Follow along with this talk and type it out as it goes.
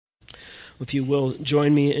If you will,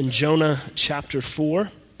 join me in Jonah chapter 4.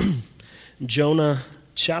 Jonah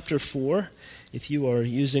chapter 4. If you are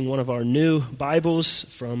using one of our new Bibles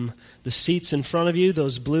from the seats in front of you,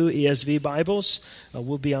 those blue ESV Bibles,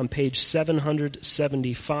 we'll be on page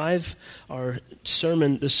 775. Our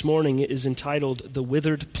sermon this morning is entitled The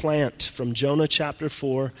Withered Plant, from Jonah chapter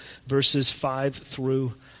 4, verses 5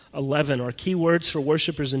 through 11. Our key words for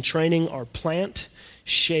worshipers in training are plant,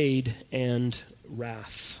 shade, and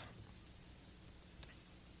wrath.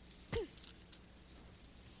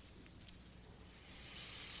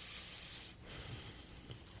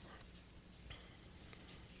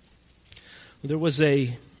 There was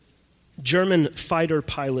a German fighter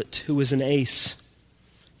pilot who was an ace.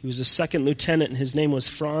 He was a second lieutenant, and his name was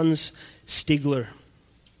Franz Stiegler.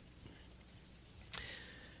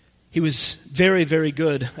 He was very, very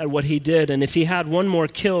good at what he did, and if he had one more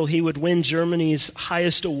kill, he would win Germany's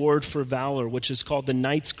highest award for valor, which is called the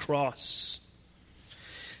Knight's Cross.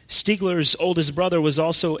 Stiegler's oldest brother was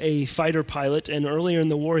also a fighter pilot, and earlier in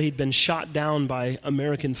the war, he'd been shot down by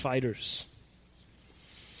American fighters.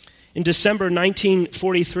 In December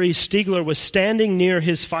 1943, Stiegler was standing near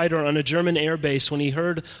his fighter on a German air base when he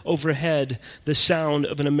heard overhead the sound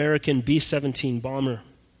of an American B-17 bomber.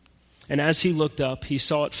 And as he looked up, he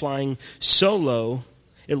saw it flying so low,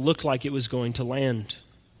 it looked like it was going to land.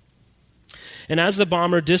 And as the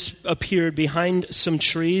bomber disappeared behind some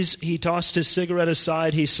trees, he tossed his cigarette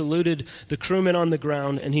aside, he saluted the crewmen on the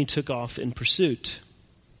ground, and he took off in pursuit.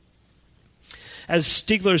 As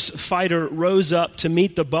Stiegler's fighter rose up to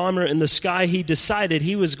meet the bomber in the sky, he decided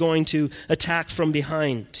he was going to attack from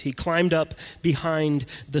behind. He climbed up behind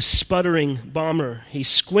the sputtering bomber. He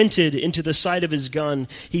squinted into the sight of his gun.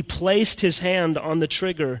 He placed his hand on the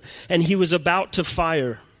trigger, and he was about to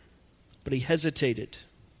fire, but he hesitated.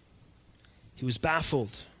 He was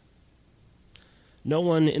baffled. No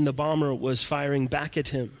one in the bomber was firing back at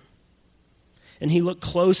him. And he looked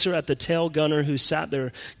closer at the tail gunner who sat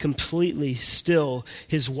there completely still.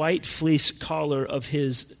 His white fleece collar of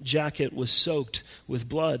his jacket was soaked with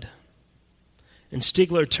blood. And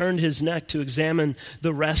Stiegler turned his neck to examine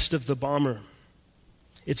the rest of the bomber.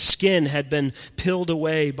 Its skin had been peeled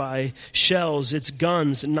away by shells, its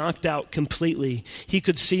guns knocked out completely. He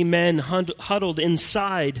could see men huddled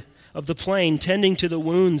inside of the plane, tending to the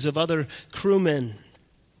wounds of other crewmen.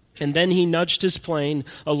 And then he nudged his plane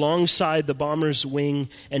alongside the bomber's wing,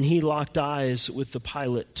 and he locked eyes with the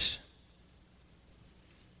pilot.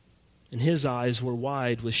 And his eyes were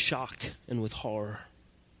wide with shock and with horror.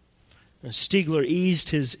 And Stiegler eased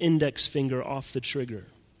his index finger off the trigger.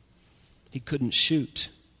 He couldn't shoot.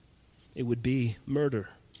 It would be murder.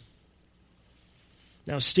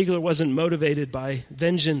 Now, Stiegler wasn't motivated by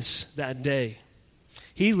vengeance that day.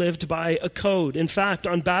 He lived by a code. In fact,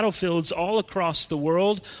 on battlefields all across the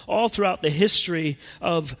world, all throughout the history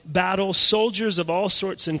of battle, soldiers of all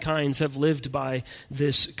sorts and kinds have lived by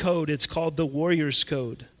this code. It's called the Warrior's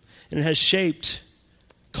Code. And it has shaped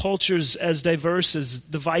cultures as diverse as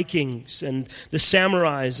the Vikings and the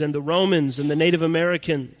samurais and the Romans and the Native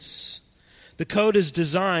Americans. The code is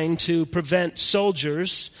designed to prevent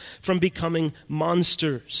soldiers from becoming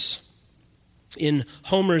monsters. In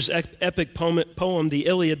Homer's epic poem, the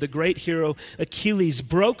Iliad, the great hero Achilles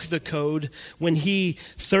broke the code when he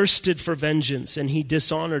thirsted for vengeance and he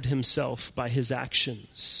dishonored himself by his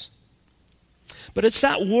actions. But it's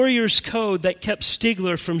that warrior's code that kept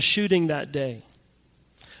Stiegler from shooting that day.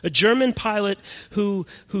 A German pilot who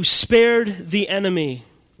spared the enemy,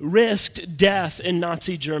 risked death in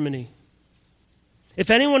Nazi Germany. If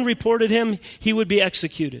anyone reported him, he would be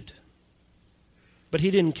executed. But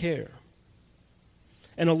he didn't care.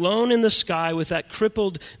 And alone in the sky with that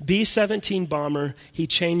crippled B-17 bomber, he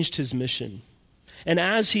changed his mission. And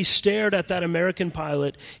as he stared at that American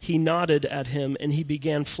pilot, he nodded at him and he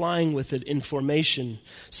began flying with it in formation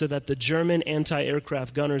so that the German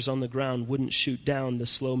anti-aircraft gunners on the ground wouldn't shoot down the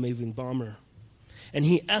slow-moving bomber. And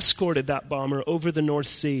he escorted that bomber over the North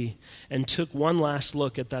Sea and took one last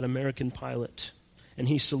look at that American pilot. And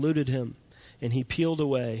he saluted him and he peeled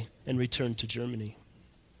away and returned to Germany.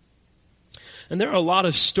 And there are a lot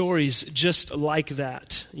of stories just like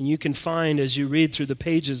that. And you can find as you read through the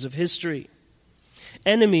pages of history.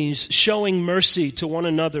 Enemies showing mercy to one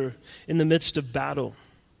another in the midst of battle.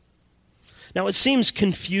 Now it seems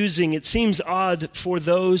confusing, it seems odd for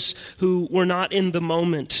those who were not in the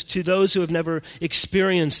moment, to those who have never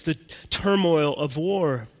experienced the turmoil of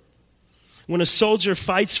war. When a soldier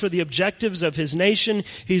fights for the objectives of his nation,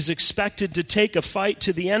 he's expected to take a fight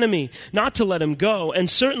to the enemy, not to let him go, and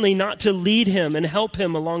certainly not to lead him and help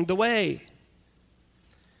him along the way.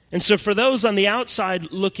 And so for those on the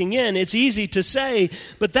outside looking in, it's easy to say,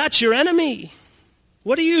 but that's your enemy.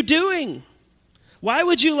 What are you doing? Why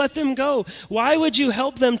would you let them go? Why would you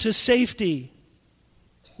help them to safety?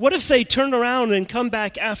 What if they turn around and come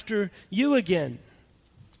back after you again?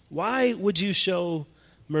 Why would you show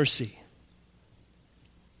mercy?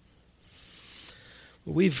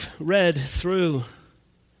 We've read through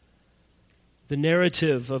the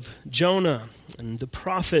narrative of Jonah, and the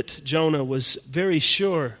prophet Jonah was very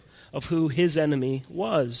sure of who his enemy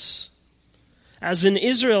was. As an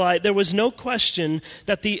Israelite, there was no question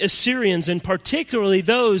that the Assyrians, and particularly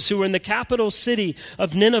those who were in the capital city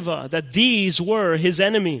of Nineveh, that these were his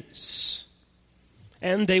enemies.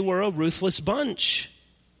 And they were a ruthless bunch.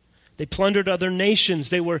 They plundered other nations.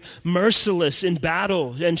 They were merciless in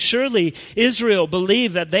battle. And surely Israel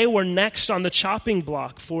believed that they were next on the chopping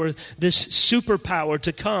block for this superpower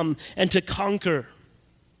to come and to conquer.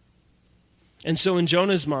 And so in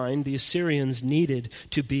Jonah's mind, the Assyrians needed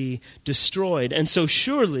to be destroyed. And so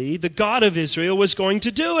surely the God of Israel was going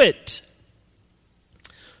to do it.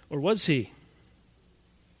 Or was he?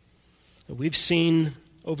 We've seen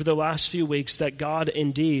over the last few weeks that God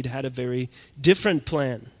indeed had a very different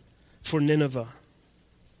plan for Nineveh.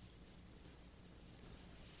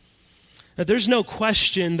 Now, there's no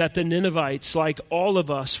question that the Ninevites, like all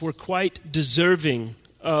of us, were quite deserving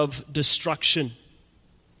of destruction.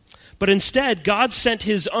 But instead, God sent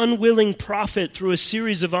his unwilling prophet through a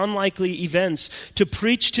series of unlikely events to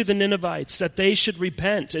preach to the Ninevites that they should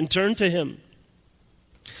repent and turn to him.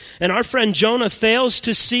 And our friend Jonah fails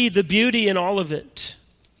to see the beauty in all of it.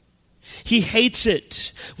 He hates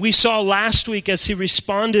it. We saw last week as he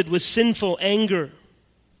responded with sinful anger.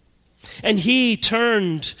 And he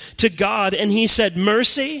turned to God and he said,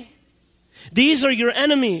 "Mercy? These are your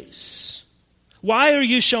enemies. Why are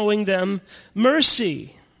you showing them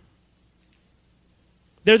mercy?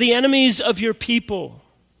 They're the enemies of your people.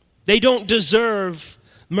 They don't deserve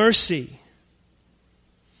mercy."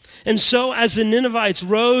 And so as the Ninevites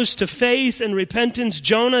rose to faith and repentance,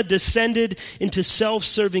 Jonah descended into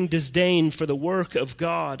self-serving disdain for the work of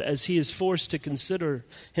God as he is forced to consider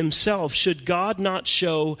himself. Should God not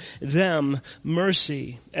show them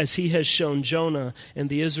mercy as he has shown Jonah and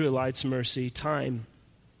the Israelites mercy time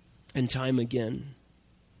and time again?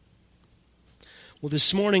 Well,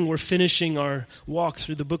 this morning we're finishing our walk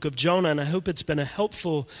through the book of Jonah, and I hope it's been a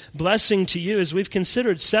helpful blessing to you as we've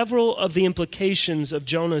considered several of the implications of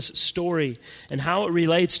Jonah's story and how it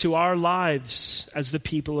relates to our lives as the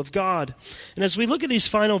people of God. And as we look at these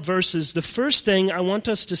final verses, the first thing I want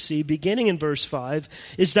us to see, beginning in verse 5,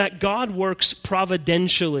 is that God works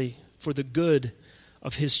providentially for the good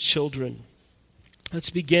of his children. Let's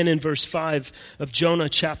begin in verse 5 of Jonah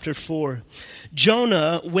chapter 4.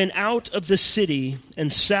 Jonah went out of the city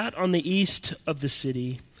and sat on the east of the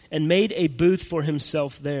city and made a booth for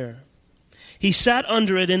himself there. He sat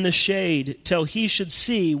under it in the shade till he should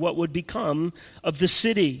see what would become of the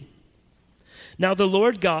city. Now the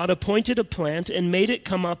Lord God appointed a plant and made it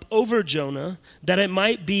come up over Jonah, that it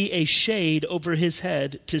might be a shade over his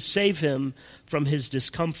head to save him from his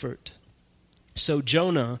discomfort. So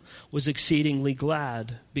Jonah was exceedingly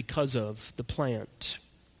glad because of the plant.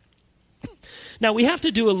 Now, we have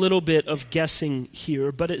to do a little bit of guessing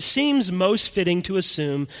here, but it seems most fitting to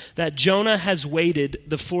assume that Jonah has waited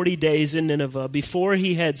the 40 days in Nineveh before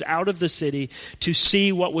he heads out of the city to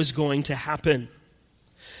see what was going to happen.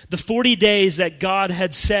 The 40 days that God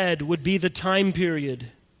had said would be the time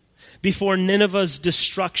period before Nineveh's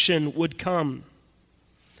destruction would come.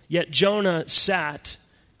 Yet Jonah sat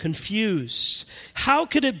confused. How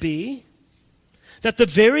could it be that the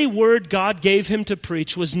very word God gave him to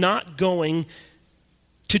preach was not going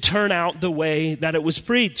to turn out the way that it was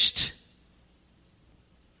preached?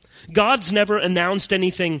 God's never announced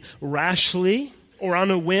anything rashly or on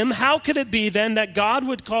a whim. How could it be then that God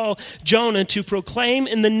would call Jonah to proclaim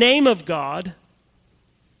in the name of God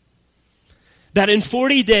that in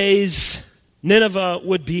 40 days Nineveh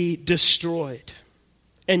would be destroyed?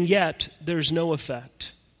 And yet there's no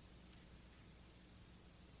effect.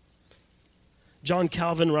 John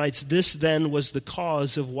Calvin writes, "This then was the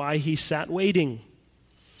cause of why he sat waiting.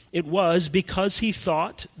 It was because he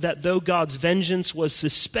thought that though God's vengeance was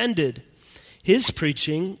suspended, his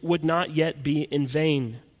preaching would not yet be in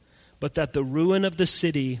vain, but that the ruin of the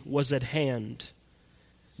city was at hand.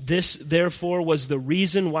 This, therefore, was the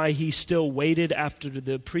reason why he still waited after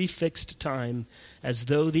the prefixed time, as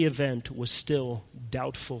though the event was still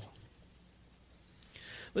doubtful."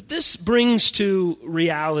 But this brings to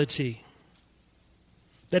reality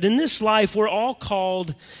that in this life we're all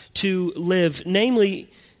called to live, namely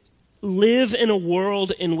live in a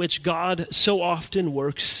world in which God so often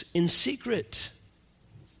works in secret.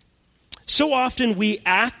 So often we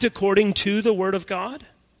act according to the word of God,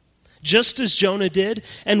 just as Jonah did,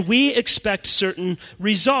 and we expect certain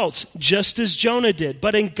results, just as Jonah did.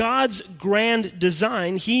 But in God's grand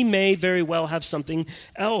design, he may very well have something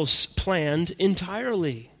else planned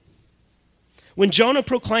entirely. When Jonah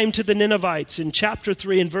proclaimed to the Ninevites in chapter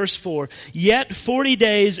 3 and verse 4, "Yet 40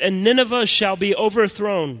 days and Nineveh shall be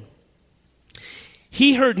overthrown,"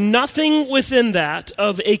 he heard nothing within that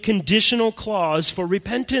of a conditional clause for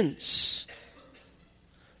repentance.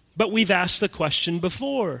 But we've asked the question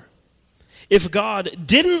before. If God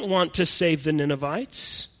didn't want to save the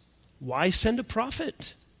Ninevites, why send a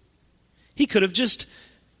prophet? He could have just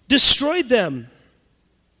destroyed them.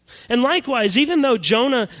 And likewise, even though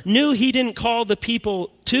Jonah knew he didn't call the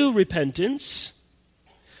people to repentance,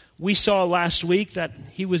 we saw last week that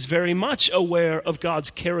he was very much aware of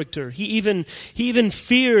God's character. He even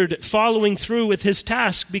feared following through with his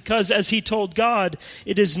task because, as he told God,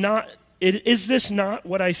 is this not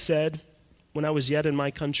what I said when I was yet in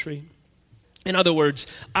my country? In other words,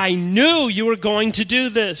 I knew you were going to do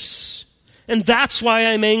this, and that's why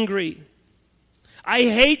I'm angry. I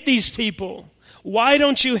hate these people. Why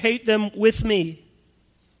don't you hate them with me?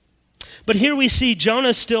 But here we see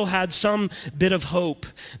Jonah still had some bit of hope.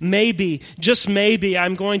 Maybe, just maybe,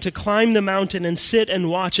 I'm going to climb the mountain and sit and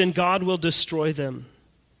watch, and God will destroy them.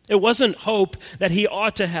 It wasn't hope that he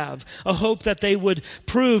ought to have, a hope that they would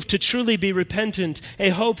prove to truly be repentant, a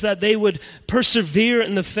hope that they would persevere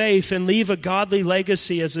in the faith and leave a godly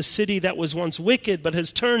legacy as a city that was once wicked but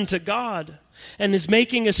has turned to God and is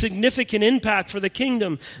making a significant impact for the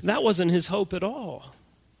kingdom. That wasn't his hope at all.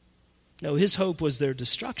 No, his hope was their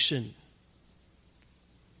destruction.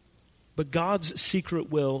 But God's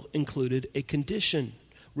secret will included a condition.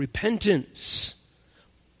 Repentance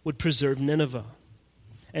would preserve Nineveh.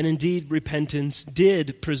 And indeed, repentance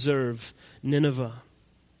did preserve Nineveh.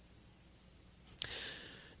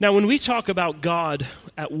 Now, when we talk about God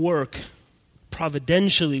at work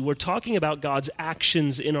providentially, we're talking about God's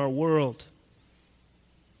actions in our world.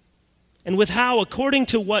 And with how, according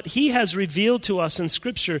to what he has revealed to us in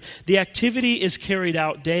Scripture, the activity is carried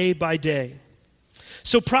out day by day.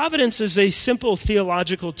 So providence is a simple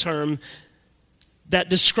theological term that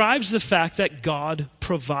describes the fact that God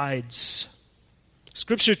provides.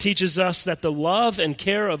 Scripture teaches us that the love and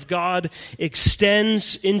care of God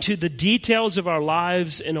extends into the details of our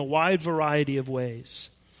lives in a wide variety of ways.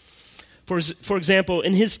 For example,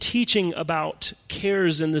 in his teaching about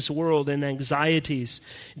cares in this world and anxieties,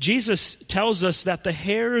 Jesus tells us that the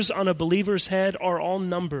hairs on a believer's head are all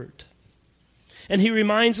numbered. And he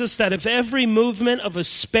reminds us that if every movement of a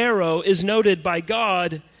sparrow is noted by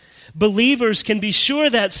God, believers can be sure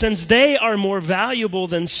that since they are more valuable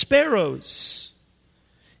than sparrows,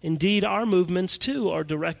 indeed, our movements, too, are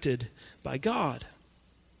directed by God.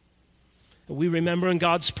 We remember in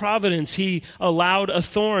God's providence, he allowed a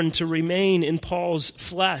thorn to remain in Paul's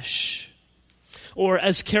flesh. Or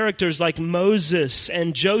as characters like Moses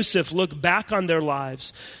and Joseph look back on their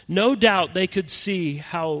lives, no doubt they could see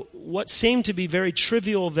how what seemed to be very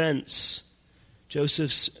trivial events,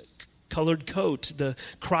 Joseph's colored coat, the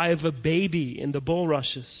cry of a baby in the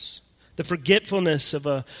bulrushes, the forgetfulness of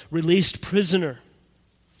a released prisoner,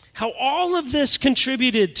 how all of this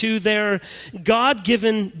contributed to their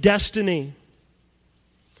God-given destiny.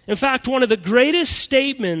 In fact, one of the greatest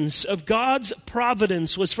statements of God's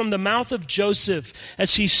providence was from the mouth of Joseph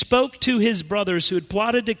as he spoke to his brothers who had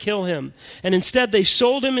plotted to kill him. And instead they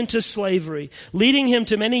sold him into slavery, leading him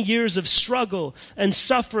to many years of struggle and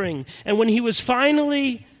suffering. And when he was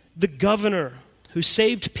finally the governor who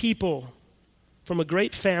saved people from a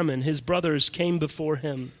great famine, his brothers came before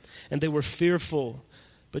him and they were fearful.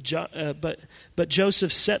 But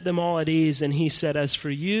Joseph set them all at ease, and he said, "As for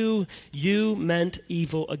you, you meant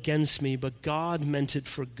evil against me, but God meant it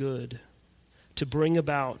for good, to bring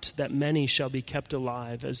about that many shall be kept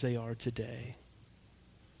alive as they are today."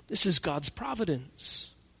 This is God's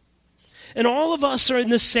providence. And all of us are in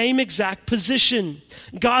the same exact position.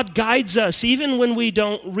 God guides us even when we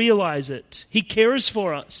don't realize it. He cares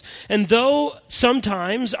for us. And though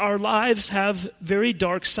sometimes our lives have very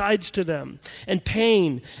dark sides to them, and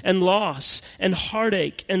pain and loss and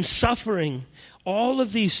heartache and suffering, all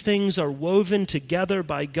of these things are woven together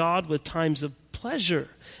by God with times of pleasure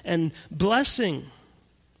and blessing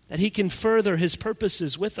that he can further his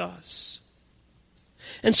purposes with us.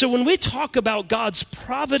 And so when we talk about God's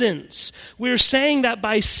providence, we're saying that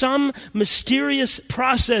by some mysterious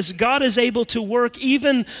process, God is able to work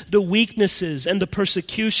even the weaknesses and the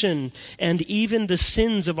persecution and even the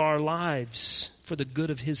sins of our lives for the good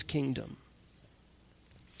of his kingdom.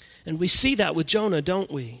 And we see that with Jonah,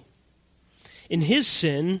 don't we? In his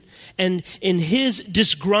sin and in his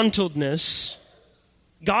disgruntledness,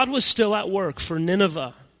 God was still at work for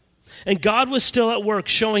Nineveh. And God was still at work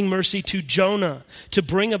showing mercy to Jonah to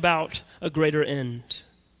bring about a greater end.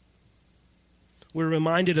 We're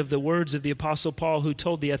reminded of the words of the Apostle Paul, who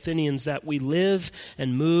told the Athenians that we live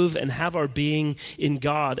and move and have our being in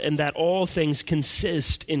God, and that all things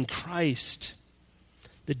consist in Christ.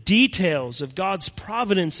 The details of God's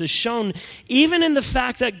providence is shown even in the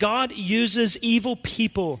fact that God uses evil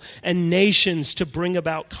people and nations to bring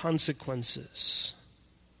about consequences.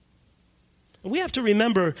 And we have to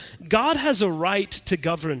remember, God has a right to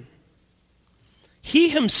govern. He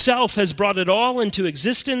himself has brought it all into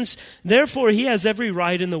existence. Therefore, he has every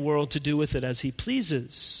right in the world to do with it as he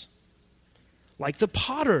pleases. Like the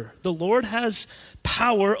potter, the Lord has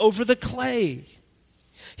power over the clay.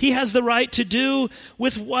 He has the right to do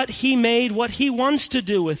with what he made, what he wants to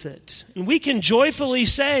do with it. And we can joyfully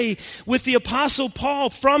say with the Apostle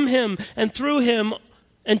Paul, from him and through him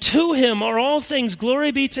and to him are all things,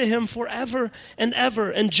 glory be to him forever and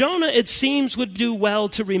ever. And Jonah, it seems, would do well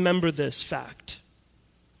to remember this fact.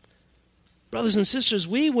 Brothers and sisters,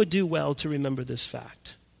 we would do well to remember this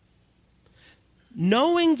fact.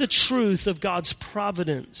 Knowing the truth of God's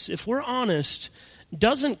providence, if we're honest,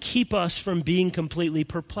 doesn't keep us from being completely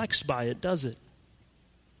perplexed by it, does it?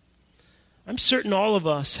 I'm certain all of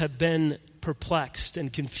us have been perplexed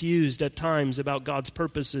and confused at times about God's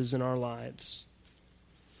purposes in our lives.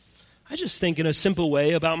 I just think in a simple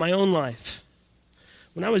way about my own life.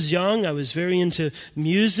 When I was young, I was very into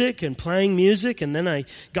music and playing music, and then I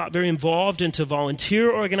got very involved into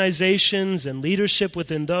volunteer organizations and leadership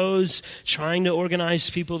within those, trying to organize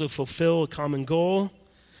people to fulfill a common goal.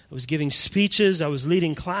 I was giving speeches, I was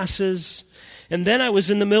leading classes, and then I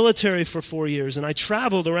was in the military for 4 years, and I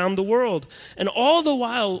traveled around the world, and all the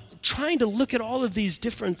while trying to look at all of these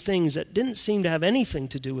different things that didn't seem to have anything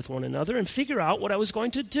to do with one another and figure out what I was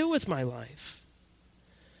going to do with my life.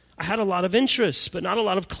 I had a lot of interests, but not a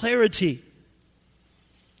lot of clarity.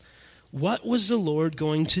 What was the Lord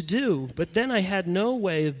going to do? But then I had no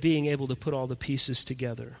way of being able to put all the pieces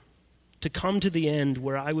together, to come to the end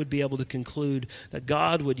where I would be able to conclude that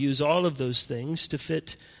God would use all of those things to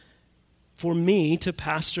fit for me to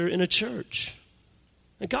pastor in a church.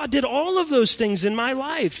 And God did all of those things in my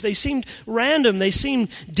life. They seemed random. They seemed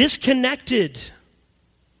disconnected.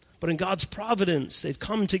 But in God's providence, they've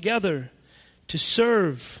come together to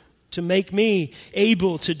serve, to make me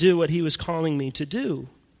able to do what he was calling me to do.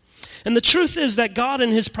 And the truth is that God in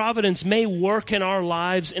his providence may work in our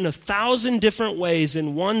lives in 1,000 different ways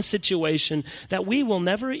in one situation that we will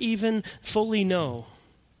never even fully know.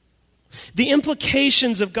 The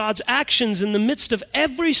implications of God's actions in the midst of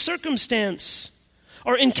every circumstance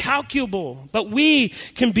are incalculable, but we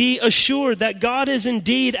can be assured that God is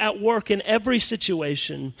indeed at work in every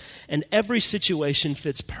situation, and every situation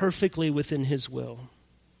fits perfectly within his will.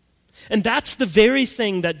 And that's the very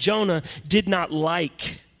thing that Jonah did not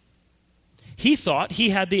like. He thought he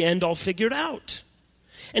had the end all figured out.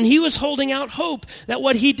 And he was holding out hope that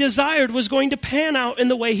what he desired was going to pan out in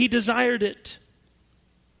the way he desired it.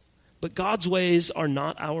 But God's ways are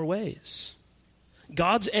not our ways.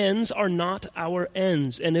 God's ends are not our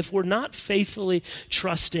ends. And if we're not faithfully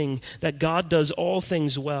trusting that God does all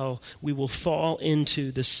things well, we will fall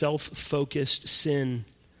into the self-focused sin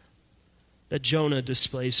that Jonah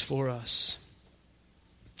displays for us.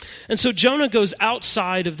 And so Jonah goes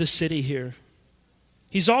outside of the city here.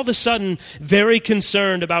 He's all of a sudden very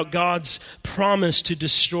concerned about God's promise to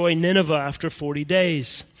destroy Nineveh after 40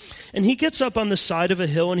 days. And he gets up on the side of a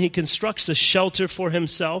hill and he constructs a shelter for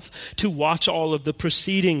himself to watch all of the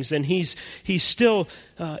proceedings. And he's still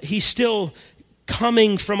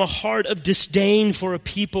coming from a heart of disdain for a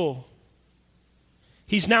people.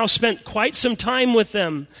 He's now spent quite some time with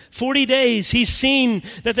them. 40 days. He's seen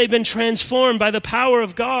that they've been transformed by the power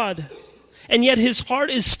of God. And yet his heart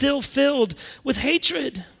is still filled with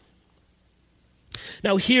hatred.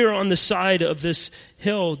 Now here on the side of this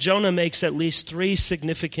hill, Jonah makes at least 3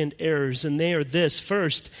 significant errors, and they are this.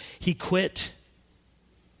 First, he quit.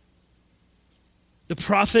 The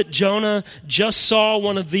prophet Jonah just saw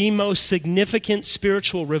one of the most significant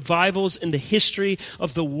spiritual revivals in the history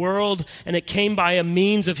of the world, and it came by a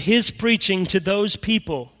means of his preaching to those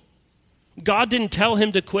people. God didn't tell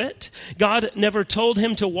him to quit. God never told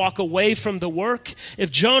him to walk away from the work. If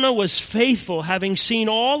Jonah was faithful, having seen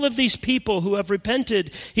all of these people who have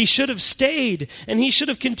repented, he should have stayed, and he should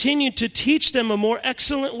have continued to teach them a more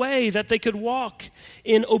excellent way that they could walk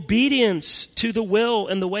in obedience to the will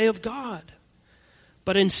and the way of God.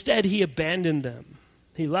 But instead, he abandoned them.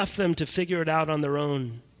 He left them to figure it out on their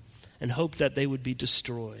own and hoped that they would be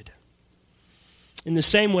destroyed. In the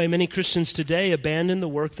same way, many Christians today abandon the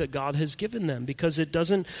work that God has given them because it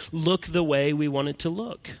doesn't look the way we want it to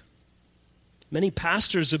look. Many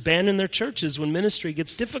pastors abandon their churches when ministry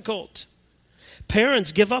gets difficult.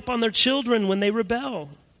 Parents give up on their children when they rebel.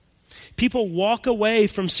 People walk away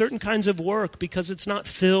from certain kinds of work because it's not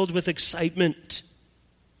filled with excitement.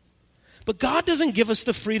 But God doesn't give us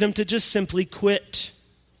the freedom to just simply quit.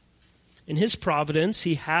 In his providence,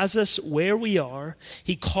 he has us where we are.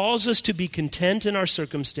 He calls us to be content in our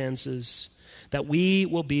circumstances, that we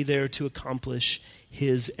will be there to accomplish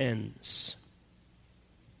his ends.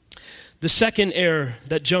 The second error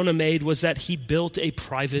that Jonah made was that he built a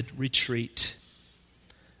private retreat.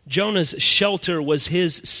 Jonah's shelter was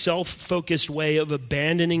his self-focused way of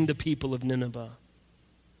abandoning the people of Nineveh.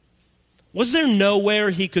 Was there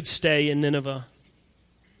nowhere he could stay in Nineveh?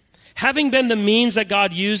 Having been the means that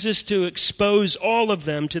God uses to expose all of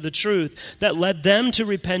them to the truth that led them to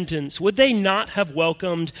repentance, would they not have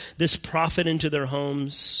welcomed this prophet into their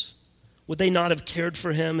homes? Would they not have cared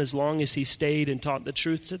for him as long as he stayed and taught the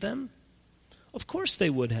truth to them? Of course they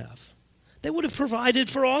would have. They would have provided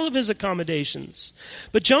for all of his accommodations.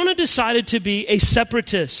 But Jonah decided to be a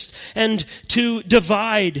separatist and to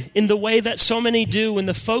divide in the way that so many do when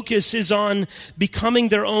the focus is on becoming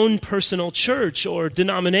their own personal church or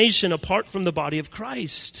denomination apart from the body of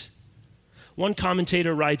Christ. One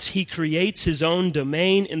commentator writes, he creates his own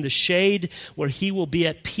domain in the shade where he will be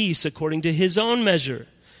at peace according to his own measure,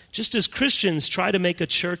 just as Christians try to make a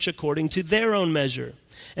church according to their own measure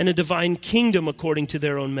and a divine kingdom according to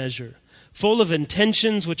their own measure, full of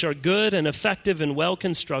intentions which are good and effective and well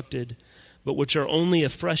constructed, but which are only a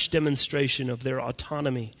fresh demonstration of their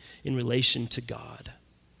autonomy in relation to God.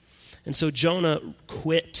 And so Jonah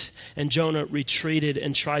quit, and Jonah retreated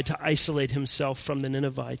and tried to isolate himself from the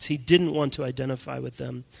Ninevites. He didn't want to identify with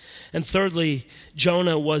them. And thirdly,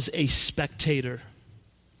 Jonah was a spectator.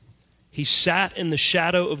 He sat in the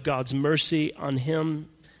shadow of God's mercy on him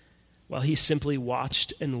while he simply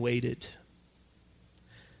watched and waited.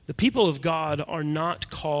 The people of God are not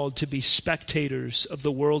called to be spectators of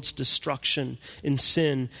the world's destruction in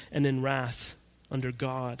sin and in wrath under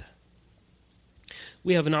God.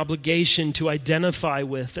 We have an obligation to identify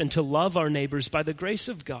with and to love our neighbors by the grace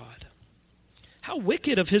of God. How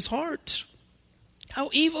wicked of his heart. How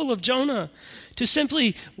evil of Jonah to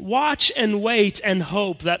simply watch and wait and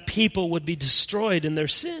hope that people would be destroyed in their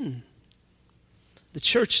sin. The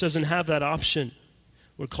church doesn't have that option.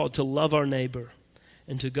 We're called to love our neighbor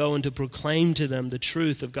and to go and to proclaim to them the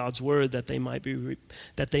truth of God's word that they might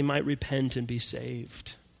repent and be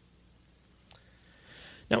saved.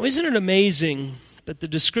 Now, isn't it amazing that the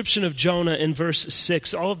description of Jonah in verse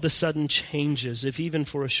 6 all of a sudden changes, if even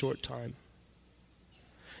for a short time?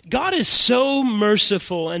 God is so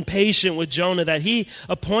merciful and patient with Jonah that he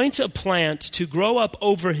appoints a plant to grow up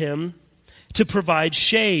over him to provide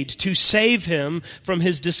shade, to save him from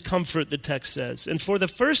his discomfort, the text says. And for the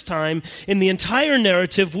first time in the entire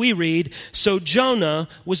narrative we read, so Jonah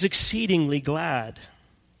was exceedingly glad.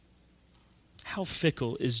 How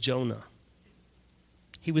fickle is Jonah?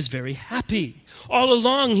 He was very happy. All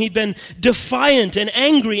along he'd been defiant and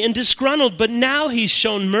angry and disgruntled, but now he's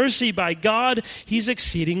shown mercy by God. He's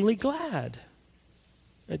exceedingly glad.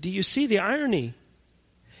 Now, do you see the irony?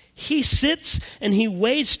 He sits and he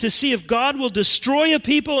waits to see if God will destroy a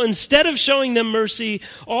people instead of showing them mercy.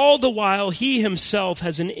 All the while, he himself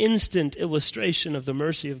has an instant illustration of the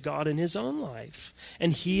mercy of God in his own life.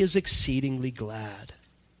 And he is exceedingly glad.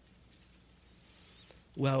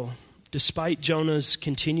 Well, despite Jonah's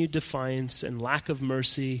continued defiance and lack of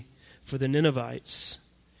mercy for the Ninevites,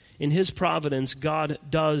 in his providence, God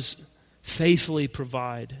does faithfully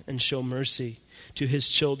provide and show mercy to his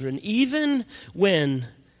children, even when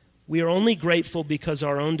we are only grateful because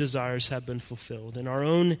our own desires have been fulfilled and our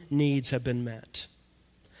own needs have been met.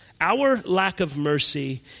 Our lack of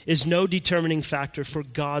mercy is no determining factor for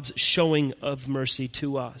God's showing of mercy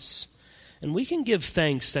to us. And we can give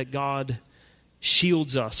thanks that God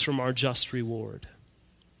shields us from our just reward.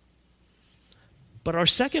 But our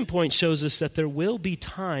second point shows us that there will be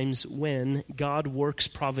times when God works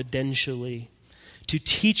providentially to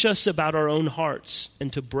teach us about our own hearts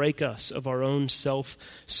and to break us of our own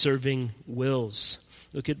self-serving wills.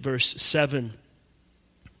 Look at verse 7.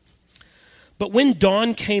 But when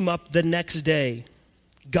dawn came up the next day,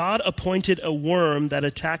 God appointed a worm that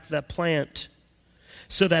attacked that plant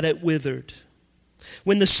so that it withered.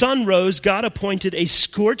 When the sun rose, God appointed a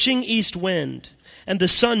scorching east wind, and the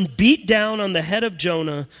sun beat down on the head of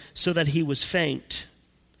Jonah so that he was faint.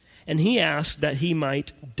 And he asked that he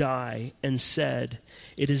might die and said,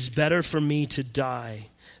 "It is better for me to die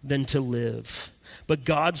than to live." But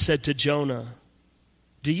God said to Jonah,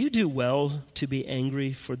 "Do you do well to be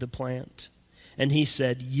angry for the plant?" And he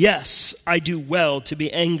said, "Yes, I do well to be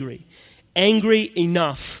angry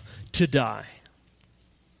enough to die."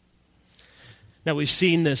 Now we've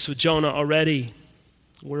seen this with Jonah already.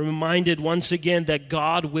 We're reminded once again that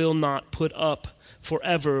God will not put up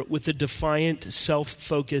forever with the defiant,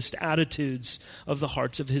 self-focused attitudes of the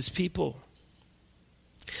hearts of his people.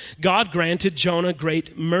 God granted Jonah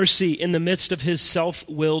great mercy in the midst of his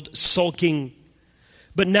self-willed sulking.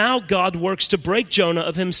 But now God works to break Jonah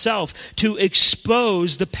of himself, to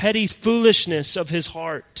expose the petty foolishness of his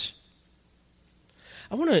heart.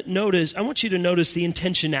 I want you to notice the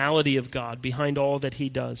intentionality of God behind all that he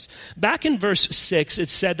does. Back in verse 6, it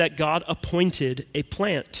said that God appointed a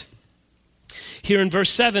plant. Here in verse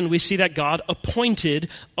 7, we see that God appointed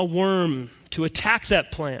a worm to attack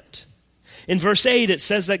that plant. In verse 8, it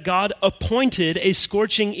says that God appointed a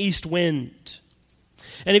scorching east wind.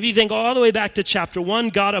 And if you think all the way back to chapter 1,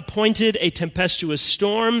 God appointed a tempestuous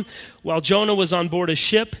storm while Jonah was on board a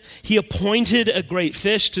ship. He appointed a great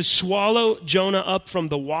fish to swallow Jonah up from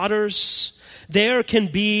the waters. There can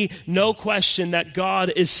be no question that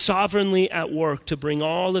God is sovereignly at work to bring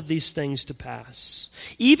all of these things to pass.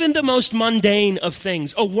 Even the most mundane of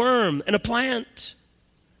things, a worm and a plant.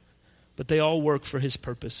 But they all work for his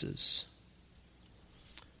purposes.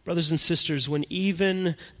 Brothers and sisters, when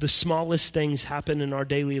even the smallest things happen in our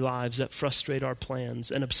daily lives that frustrate our plans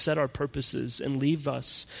and upset our purposes and leave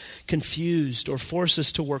us confused or force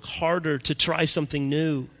us to work harder to try something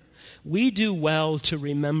new, we do well to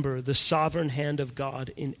remember the sovereign hand of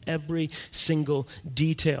God in every single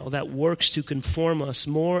detail that works to conform us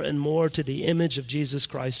more and more to the image of Jesus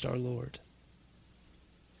Christ our Lord.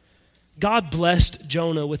 God blessed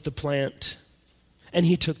Jonah with the plant, and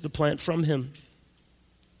he took the plant from him.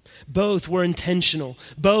 Both were intentional.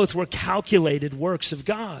 Both were calculated works of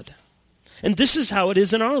God. And this is how it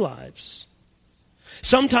is in our lives.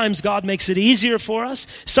 Sometimes God makes it easier for us.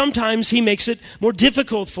 Sometimes he makes it more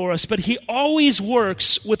difficult for us. But he always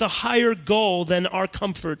works with a higher goal than our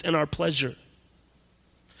comfort and our pleasure.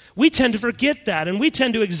 We tend to forget that, and we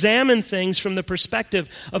tend to examine things from the perspective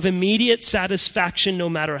of immediate satisfaction, no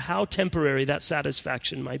matter how temporary that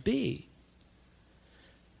satisfaction might be.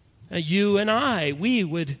 You and I, we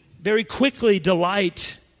would very quickly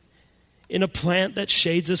delight in a plant that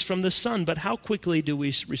shades us from the sun. But how quickly do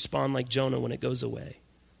we respond like Jonah when it goes away?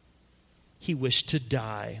 He wished to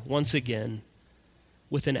die once again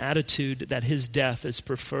with an attitude that his death is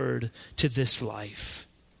preferred to this life.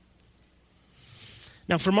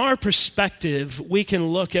 Now, from our perspective, we can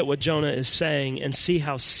look at what Jonah is saying and see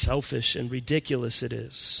how selfish and ridiculous it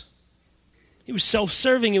is. It was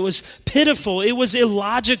self-serving, it was pitiful, it was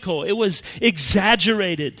illogical, it was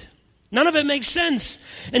exaggerated. None of it makes sense.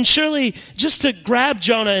 And surely just to grab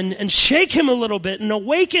Jonah and shake him a little bit and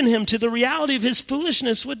awaken him to the reality of his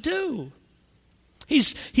foolishness would do.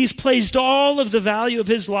 He's placed all of the value of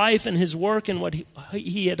his life and his work and what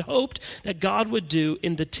he had hoped that God would do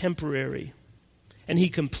in the temporary. And he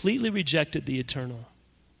completely rejected the eternal.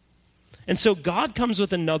 And so God comes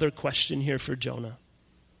with another question here for Jonah.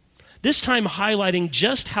 This time highlighting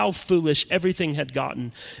just how foolish everything had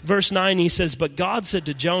gotten. Verse 9, he says, "But God said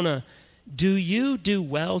to Jonah, 'Do you do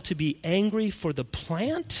well to be angry for the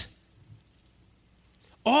plant?'"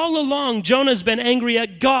 All along, Jonah's been angry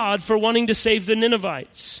at God for wanting to save the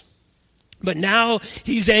Ninevites. But now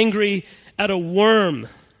he's angry at a worm.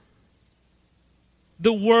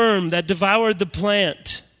 The worm that devoured the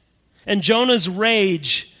plant. And Jonah's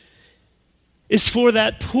rage is for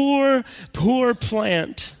that poor, poor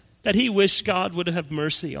plant that he wished God would have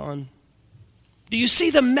mercy on. Do you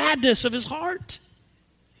see the madness of his heart?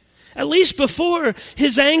 At least before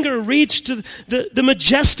his anger reached the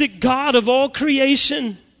majestic God of all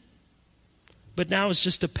creation. But now it's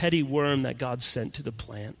just a petty worm that God sent to the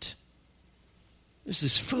plant. This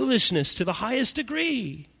is foolishness to the highest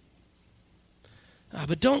degree.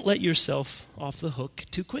 But don't let yourself off the hook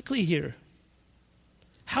too quickly here.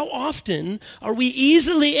 How often are we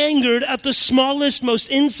easily angered at the smallest, most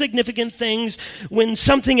insignificant things when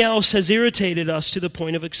something else has irritated us to the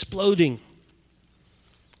point of exploding?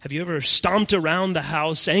 Have you ever stomped around the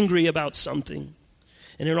house angry about something?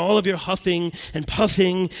 And in all of your huffing and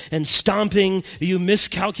puffing and stomping, you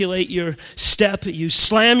miscalculate your step, you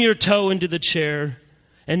slam your toe into the chair,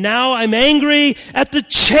 and now I'm angry at the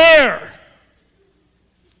chair.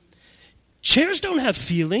 Chairs don't have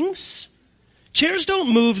feelings. Chairs don't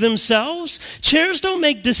move themselves. Chairs don't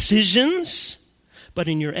make decisions. But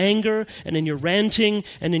in your anger and in your ranting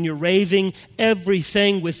and in your raving,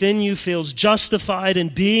 everything within you feels justified in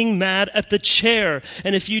being mad at the chair.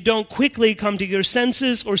 And if you don't quickly come to your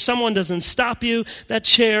senses or someone doesn't stop you, that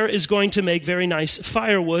chair is going to make very nice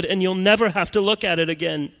firewood and you'll never have to look at it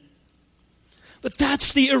again. But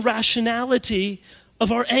that's the irrationality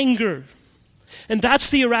of our anger. And that's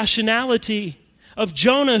the irrationality of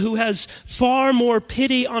Jonah, who has far more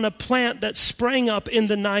pity on a plant that sprang up in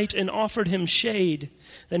the night and offered him shade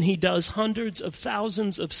than he does hundreds of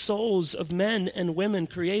thousands of souls of men and women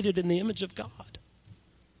created in the image of God.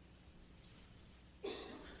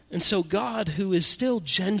 And so God, who is still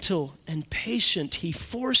gentle and patient, he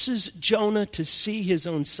forces Jonah to see his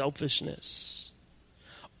own selfishness.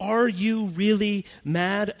 Are you really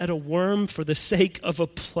mad at a worm for the sake of a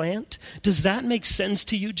plant? Does that make sense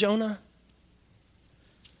to you, Jonah?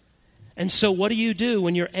 And so what do you do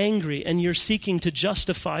when you're angry and you're seeking to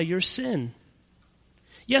justify your sin?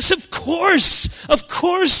 Yes, of course,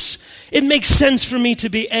 it makes sense for me to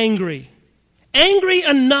be angry. Angry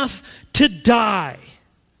enough to die.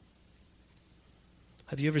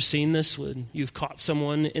 Have you ever seen this when you've caught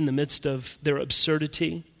someone in the midst of their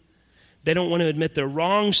absurdity? They don't want to admit they're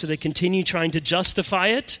wrong, so they continue trying to justify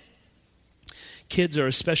it. Kids are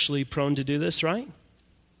especially prone to do this, right?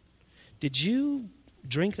 Did you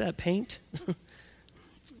drink that paint?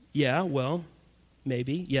 Yeah, well,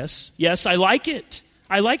 maybe. Yes, I like it.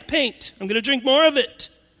 I like paint. I'm going to drink more of it.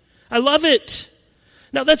 I love it.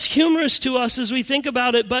 Now, that's humorous to us as we think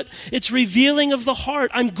about it, but it's revealing of the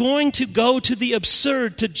heart. I'm going to go to the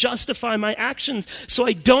absurd to justify my actions so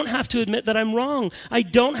I don't have to admit that I'm wrong. I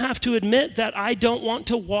don't have to admit that I don't want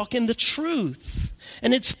to walk in the truth.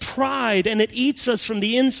 And it's pride, and it eats us from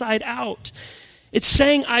the inside out. It's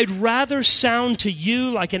saying I'd rather sound to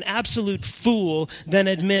you like an absolute fool than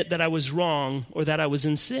admit that I was wrong or that I was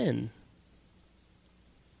in sin.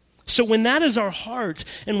 So when that is our heart,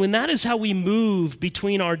 and when that is how we move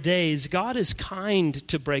between our days, God is kind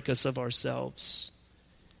to break us of ourselves.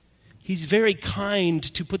 He's very kind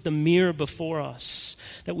to put the mirror before us,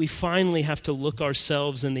 that we finally have to look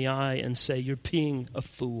ourselves in the eye and say, you're being a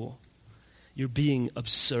fool. You're being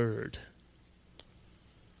absurd.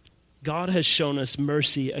 God has shown us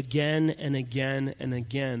mercy again and again and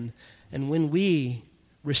again. And when we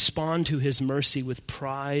respond to his mercy with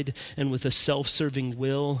pride and with a self-serving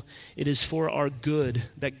will, it is for our good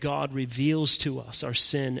that God reveals to us our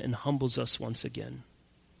sin and humbles us once again.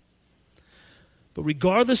 But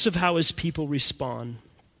regardless of how his people respond,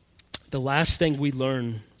 the last thing we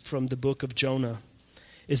learn from the book of Jonah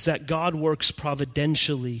is that God works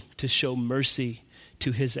providentially to show mercy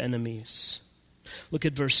to his enemies. Look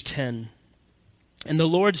at verse 10. And the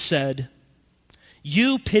Lord said,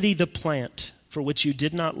 "You pity the plant for which you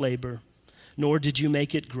did not labor, nor did you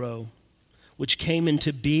make it grow, which came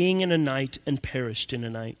into being in a night and perished in a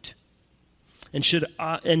night. And should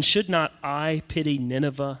not I pity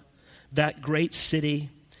Nineveh, that great city,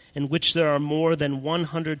 in which there are more than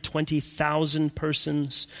 120,000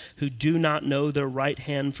 persons who do not know their right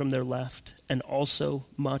hand from their left, and also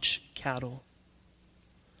much cattle?"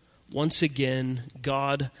 Once again,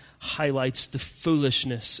 God highlights the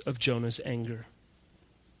foolishness of Jonah's anger.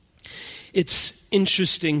 It's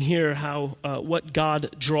interesting here how what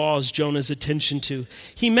God draws Jonah's attention to.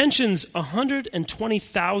 He mentions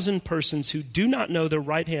 120,000 persons who do not know their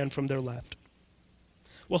right hand from their left.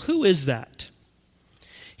 Well, who is that?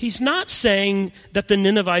 He's not saying that the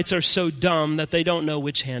Ninevites are so dumb that they don't know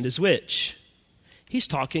which hand is which. He's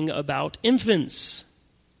talking about infants,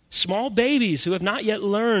 small babies who have not yet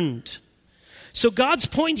learned. So God's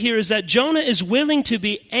point here is that Jonah is willing to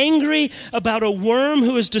be angry about a worm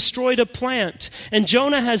who has destroyed a plant. And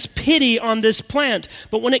Jonah has pity on this plant.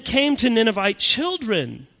 But when it came to Ninevite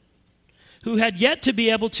children who had yet to be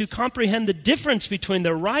able to comprehend the difference between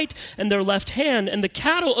their right and their left hand, and the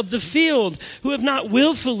cattle of the field who have not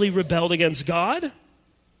willfully rebelled against God,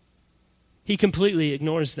 he completely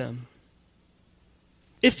ignores them.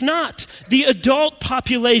 If not the adult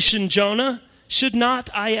population, Jonah, should not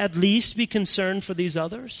I at least be concerned for these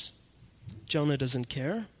others? Jonah doesn't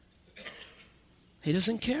care. He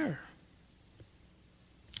doesn't care.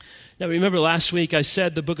 Now remember last week I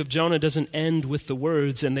said the book of Jonah doesn't end with the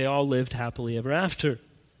words, "and they all lived happily ever after."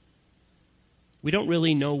 We don't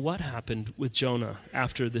really know what happened with Jonah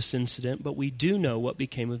after this incident, but we do know what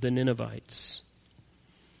became of the Ninevites.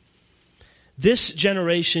 This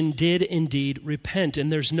generation did indeed repent,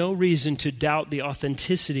 and there's no reason to doubt the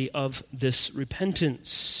authenticity of this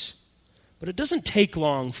repentance. But it doesn't take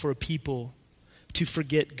long for a people to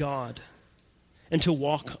forget God and to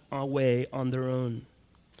walk away on their own.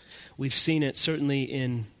 We've seen it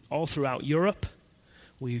certainly all throughout Europe.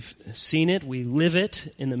 We've seen it, we live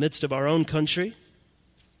it in the midst of our own country.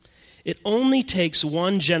 It only takes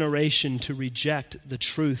one generation to reject the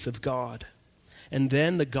truth of God, and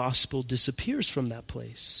then the gospel disappears from that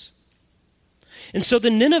place. And so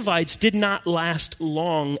the Ninevites did not last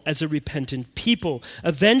long as a repentant people.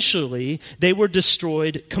 Eventually, they were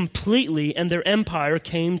destroyed completely, and their empire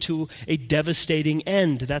came to a devastating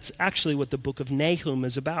end. That's actually what the book of Nahum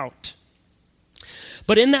is about.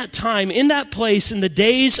 But in that time, in that place, in the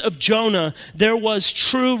days of Jonah, there was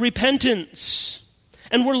true repentance.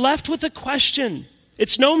 And we're left with a question.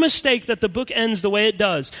 It's no mistake that the book ends the way it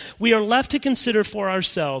does. We are left to consider for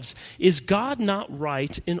ourselves, is God not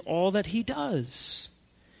right in all that he does?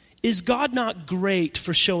 Is God not great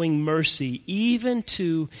for showing mercy even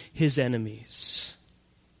to his enemies?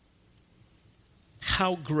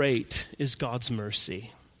 How great is God's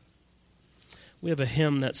mercy? We have a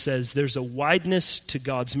hymn that says, there's a wideness to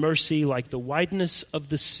God's mercy like the wideness of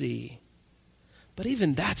the sea. But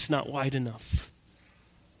even that's not wide enough.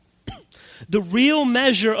 The real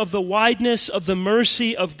measure of the wideness of the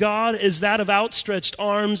mercy of God is that of outstretched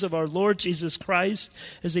arms of our Lord Jesus Christ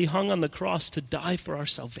as he hung on the cross to die for our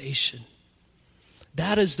salvation.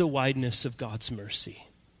 That is the wideness of God's mercy.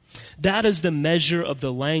 That is the measure of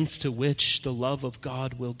the length to which the love of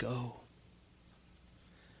God will go.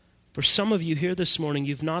 For some of you here this morning,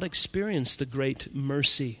 you've not experienced the great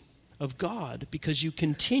mercy of God because you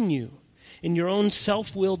continue in your own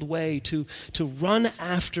self-willed way to run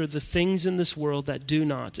after the things in this world that do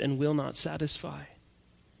not and will not satisfy.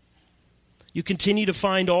 You continue to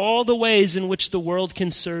find all the ways in which the world can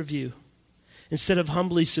serve you instead of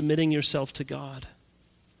humbly submitting yourself to God.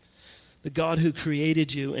 The God who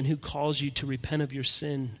created you and who calls you to repent of your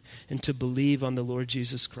sin and to believe on the Lord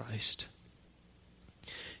Jesus Christ.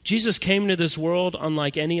 Jesus came into this world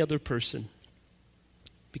unlike any other person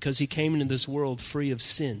because he came into this world free of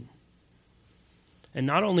sin. And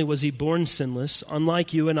not only was he born sinless,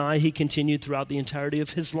 unlike you and I, he continued throughout the entirety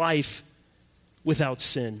of his life without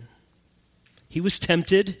sin. He was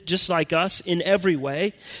tempted, just like us, in every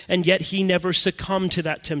way, and yet he never succumbed to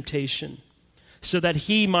that temptation so that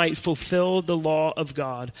he might fulfill the law of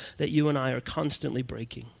God that you and I are constantly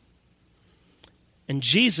breaking. And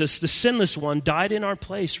Jesus, the sinless one, died in our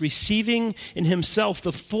place, receiving in himself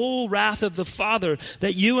the full wrath of the Father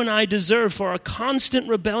that you and I deserve for our constant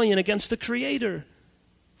rebellion against the Creator.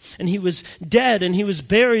 And he was dead and he was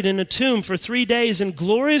buried in a tomb for 3 days and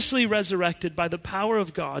gloriously resurrected by the power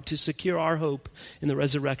of God to secure our hope in the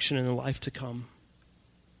resurrection and the life to come.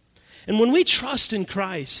 And when we trust in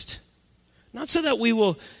Christ, not so that we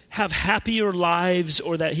will have happier lives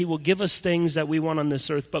or that he will give us things that we want on this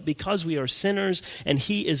earth, but because we are sinners and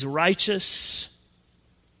he is righteous,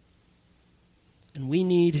 and we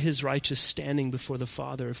need his righteous standing before the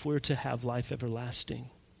Father if we're to have life everlasting.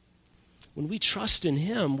 When we trust in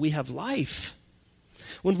him, we have life.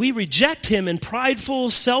 When we reject him in prideful,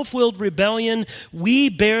 self-willed rebellion, we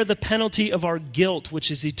bear the penalty of our guilt, which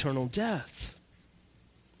is eternal death.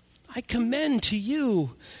 I commend to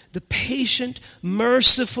you the patient,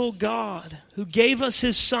 merciful God who gave us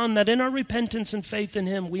his Son that in our repentance and faith in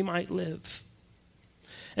him we might live.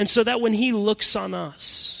 And so that when he looks on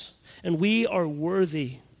us and we are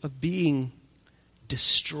worthy of being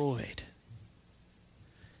destroyed,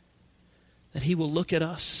 that he will look at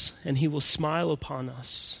us and he will smile upon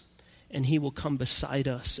us and he will come beside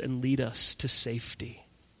us and lead us to safety.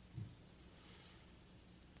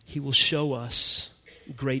 He will show us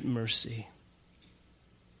great mercy.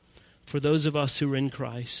 For those of us who are in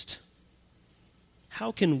Christ,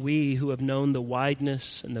 how can we who have known the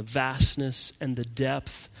wideness and the vastness and the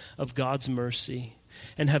depth of God's mercy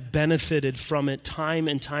and have benefited from it time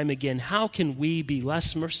and time again, how can we be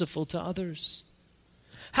less merciful to others?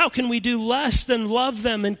 How can we do less than love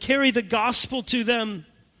them and carry the gospel to them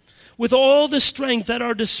with all the strength at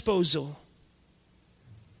our disposal?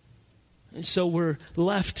 And so we're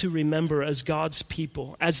left to remember as God's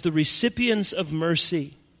people, as the recipients of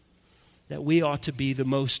mercy, that we ought to be the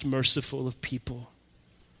most merciful of people.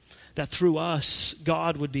 That through us,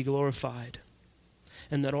 God would be glorified.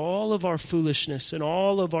 And that all of our foolishness and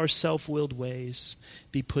all of our self-willed ways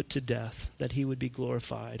be put to death, that he would be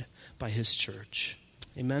glorified by his church.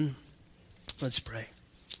 Amen. Let's pray.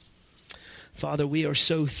 Father, we are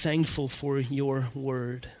so thankful for your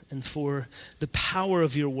word and for the power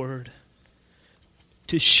of your word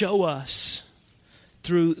to show us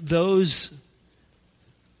through those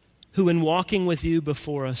who in walking with you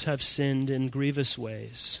before us have sinned in grievous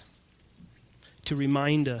ways, to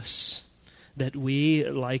remind us that we,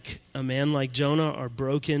 like a man like Jonah, are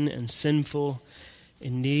broken and sinful,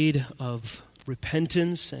 in need of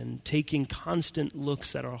repentance and taking constant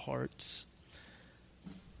looks at our hearts,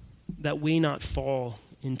 that we not fall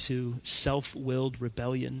into self-willed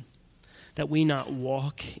rebellion, that we not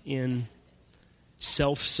walk in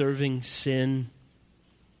self-serving sin,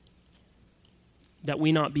 that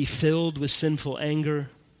we not be filled with sinful anger,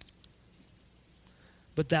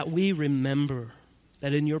 but that we remember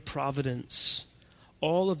that in your providence,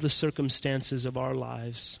 all of the circumstances of our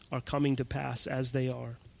lives are coming to pass as they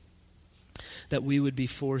are, that we would be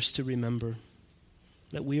forced to remember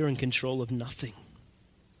that we are in control of nothing,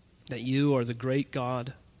 that you are the great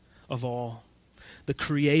God of all, the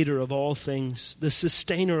creator of all things, the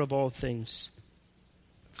sustainer of all things,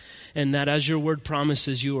 and that as your word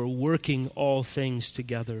promises, you are working all things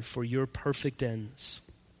together for your perfect ends.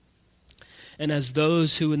 And as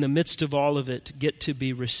those who in the midst of all of it get to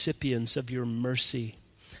be recipients of your mercy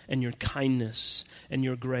and your kindness and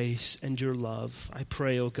your grace and your love, I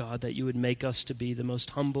pray, O God, that you would make us to be the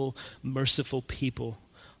most humble, merciful people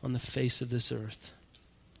on the face of this earth.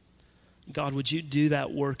 God, would you do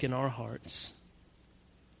that work in our hearts,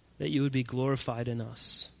 that you would be glorified in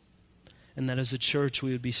us, and that as a church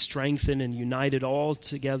we would be strengthened and united all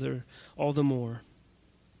together all the more,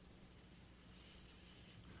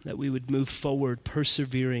 that we would move forward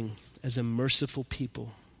persevering as a merciful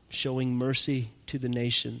people, showing mercy to the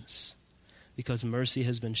nations because mercy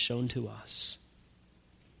has been shown to us.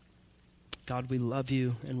 God, we love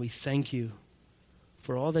you and we thank you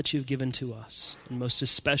for all that you've given to us, and most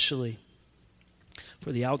especially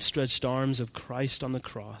for the outstretched arms of Christ on the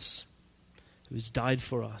cross, who has died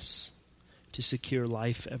for us to secure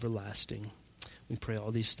life everlasting. We pray all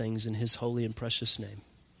these things in his holy and precious name.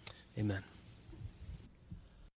 Amen.